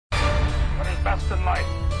best in life.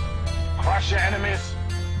 Crush your enemies,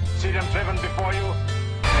 see them driven before you,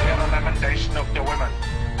 and hear the lamentation of the women.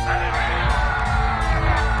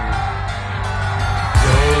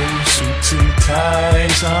 Those suits and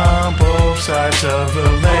ties on both sides of the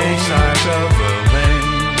lane.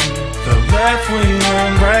 The left wing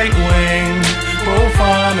and right wing, both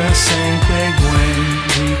on the same big wing.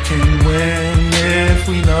 We can win if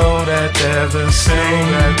we know that they're the same.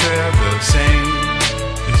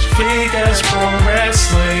 It's fake as pro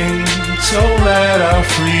wrestling, so let our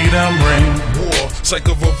freedom ring. War, it's like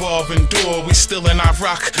a revolving door. We still in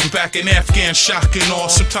Iraq, back in Afghan, shock and awe.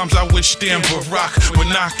 Sometimes I wish damn Barack would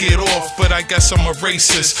knock it off, but I guess I'm a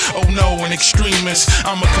racist. Oh no, an extremist.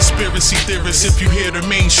 I'm a conspiracy theorist. If you hear the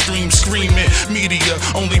mainstream scream it, media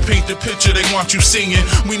only paint the picture they want you seeing.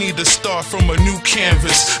 We need to start from a new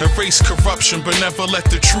canvas, erase corruption, but never let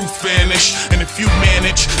the truth vanish. And if you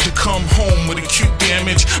manage to come home with acute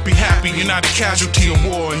damage, be happy you're not a casualty of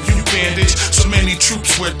war and you bandage. So many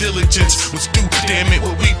troops where diligence was due. Damn it,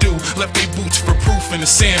 what we do, left their boots for proof in the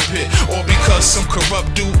sandpit. All because some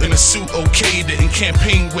corrupt dude in a suit okayed it and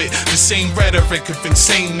campaigned with the same rhetoric of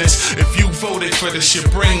insaneness. If you voted for this, you're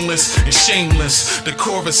brainless and shameless. The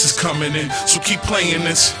chorus is coming in, so keep playing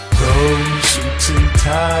this. Those suits and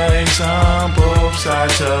ties on both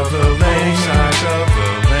sides of the lane.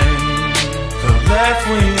 The left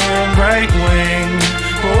wing and right wing,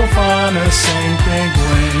 both on the same big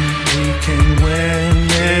wing. We can win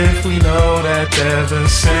if we know that they're the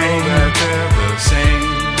same.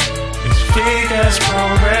 It's fake as pro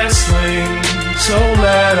wrestling, so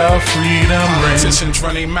let our freedom ring. Politicians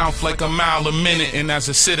run their mouth like a mile a minute, and as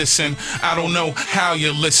a citizen, I don't know how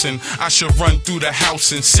you listen. I should run through the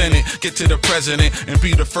House and Senate, get to the president, and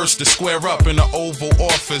be the first to square up in the Oval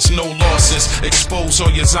Office. No losses, expose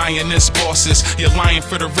all your Zionist bosses. You're lying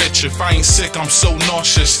for the rich. If I ain't sick, I'm so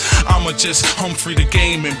nauseous. I'ma just Humphrey the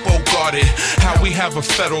game and Bogart it. How we have a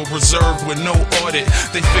Federal Reserve with no audit.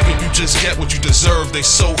 They figure you just get what you deserve. They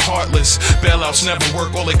so heartless. Bailouts never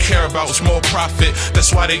work. All they care about is more profit.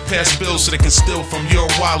 That's why they pass bills so they can steal from your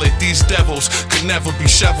wallet. These devils could never be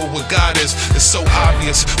shoveled what God is. It's so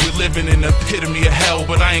obvious we're living in the epitome of hell,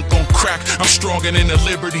 but I ain't gon' crack. I'm stronger than the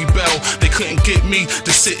Liberty Bell. They couldn't get me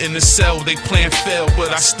to sit in the cell. They plan failed,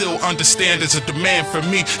 but I still understand there's a demand for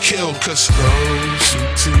me killed. Cause those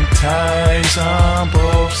suits and ties on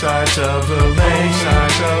both sides of the lane.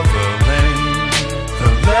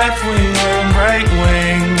 The left wing and right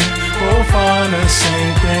wing, both on the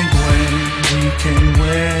same big wing. We can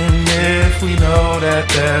win if we know that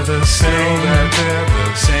they're the same.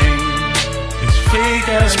 It's fake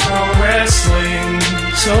as pro wrestling,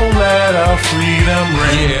 so let our freedom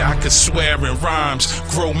ring. yeah, I could swear in rhymes,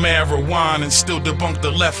 grow marijuana and still debunk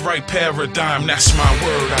the left-right paradigm. That's my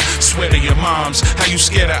word, I swear to your moms. How you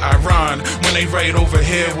scared of Iran when they right over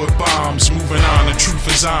here with bombs? Moving on, the truth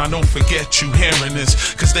is on, don't forget you hearing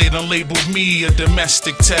this, cause they done labeled me a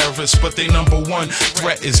domestic terrorist, but they #1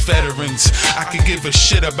 threat is veterans. I could give a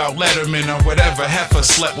shit about Letterman or whatever heifer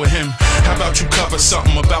slept with him. How about you cover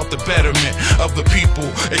something about the betterment of the people,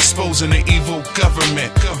 exposing the evil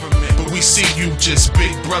government. But we see you just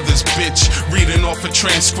big brothers, bitch, reading off a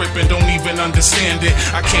transcript and don't even understand it.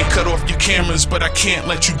 I can't cut off your cameras, but I can't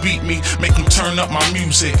let you beat me. Make them turn up my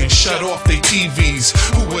music and shut off their TVs.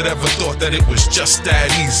 Who would ever thought that it was just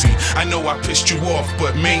that easy? I know I pissed you off,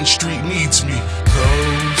 but Main Street needs me.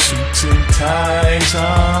 Those suits and ties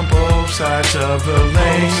on both sides of the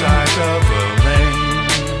lane.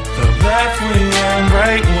 The left wing and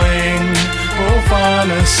right wing, both on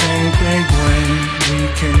the same big wing. We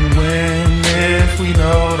can win if we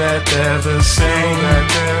know that they're the same.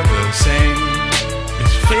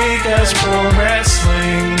 It's fake as pro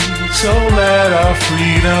wrestling, so let our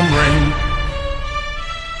freedom ring.